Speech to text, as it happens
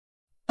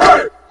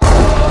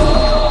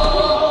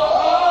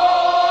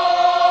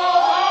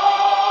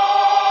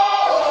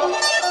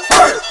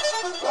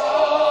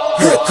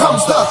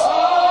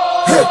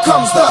Here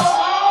comes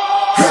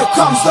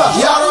the,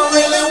 y'all don't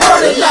really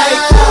want it like,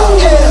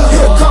 yeah.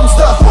 Here comes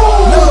the,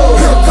 no.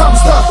 Here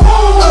comes the,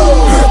 oh.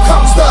 Here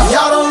comes the,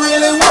 y'all don't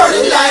really want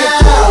it like,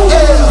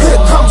 yeah.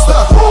 Here comes the,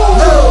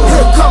 no.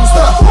 Here comes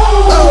the,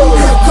 oh.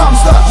 Here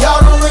comes the,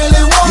 y'all don't really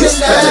want it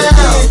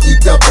like,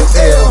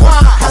 E-double-L.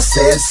 I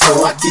said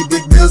so, I keep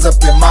big bills up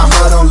in my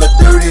hood on the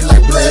dirty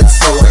like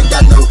Bledsoe. Ain't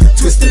got no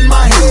twist in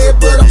my head,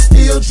 but I'm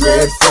still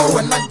dreadful.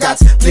 And I got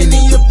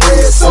plenty of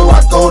bread, so I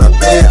go to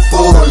bed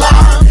full.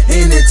 I'm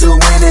in it to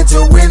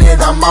win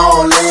it, I'm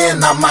all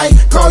in. I might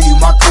call you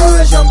my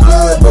cuz, young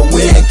blood, but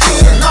we ain't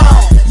kin.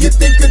 You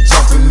think of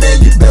jumping,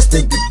 man, you best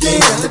think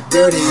again. The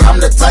dirty,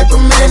 I'm the type of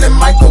man that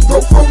might go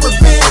broke for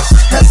revenge.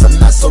 Had some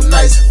not so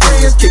nice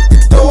friends, kick the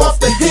door off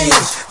the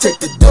hinge,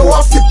 take the door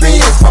off your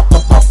bins, pop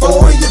up my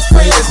four of your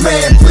friends.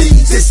 Man,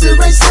 please, this shit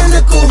ain't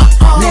cynical,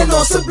 man,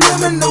 no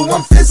subliminal.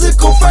 I'm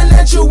physical,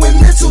 financial,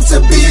 and mental to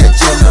be a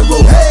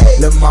general.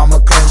 Hey, lil' mama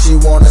claims she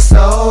want a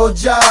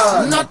soldier,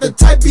 not the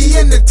type be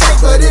in the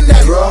tank, but in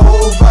that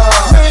Rover.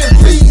 Man,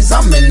 please,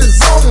 I'm in the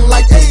zone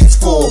like AIDS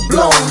full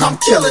blown. I'm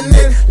killing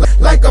it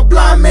like a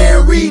blind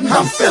man reading.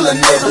 I'm feeling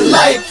it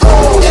like,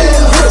 oh yeah.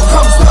 Here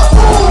comes the,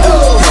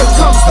 oh. Here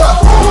comes the,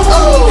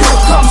 oh.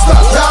 Here comes the,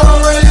 y'all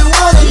don't really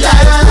want it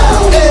like,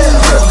 yeah.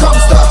 Here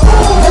comes the,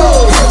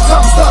 oh. Here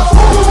comes the,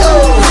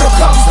 oh. Here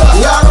comes the,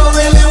 y'all don't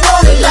really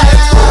want it like,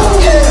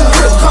 yeah.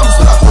 Here comes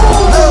the,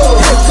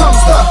 oh. Here comes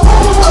the,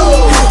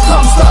 oh. Here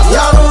comes the,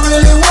 y'all don't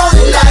really want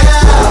it like,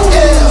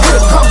 yeah.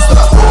 Here comes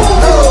the,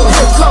 oh.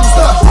 Here comes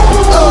the,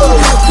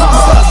 oh. Here comes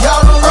the,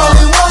 y'all don't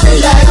really want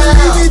it like,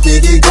 he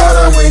think he got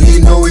her when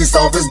he know he's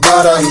off his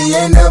butter. He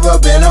ain't never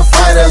been a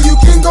fighter. You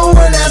can go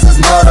and ask his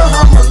mother.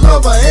 I'm a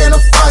lover and a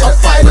fighter.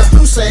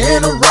 Producer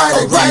and a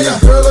writer. Give your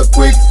girl a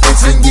quick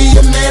fix and give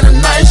your man a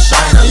nice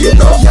shiner. You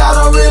know y'all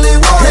don't really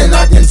want it, and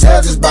I can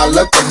tell just by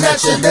looking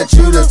at you that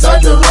you the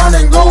type to run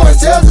and go and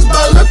tell just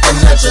by looking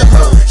at you.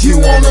 You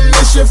on a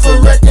mission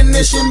for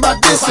recognition by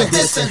dissing.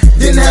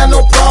 Didn't have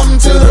no problem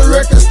till the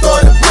record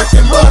started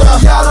breaking, but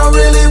y'all don't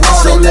really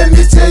want it. So let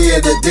me tell you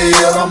the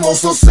deal. I'm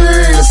also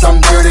serious.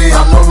 I'm dirty.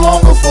 I'm no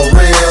longer for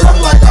real. I'm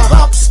like a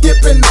hop,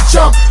 skip, and a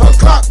jump, a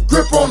clock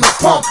grip on the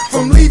pump.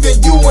 From leaving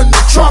you in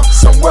the trunk,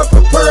 somewhere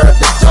prepared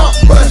to dump.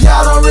 But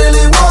y'all don't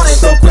really want it,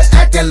 so quit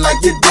acting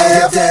like you're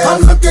dead.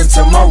 I'm looking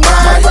to my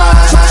right,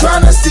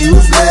 trying to see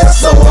who's left.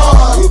 So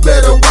you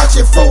better watch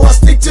it before I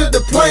stick to the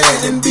plan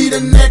and be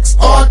the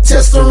next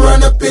artist to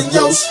run up in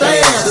your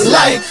stands.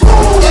 Like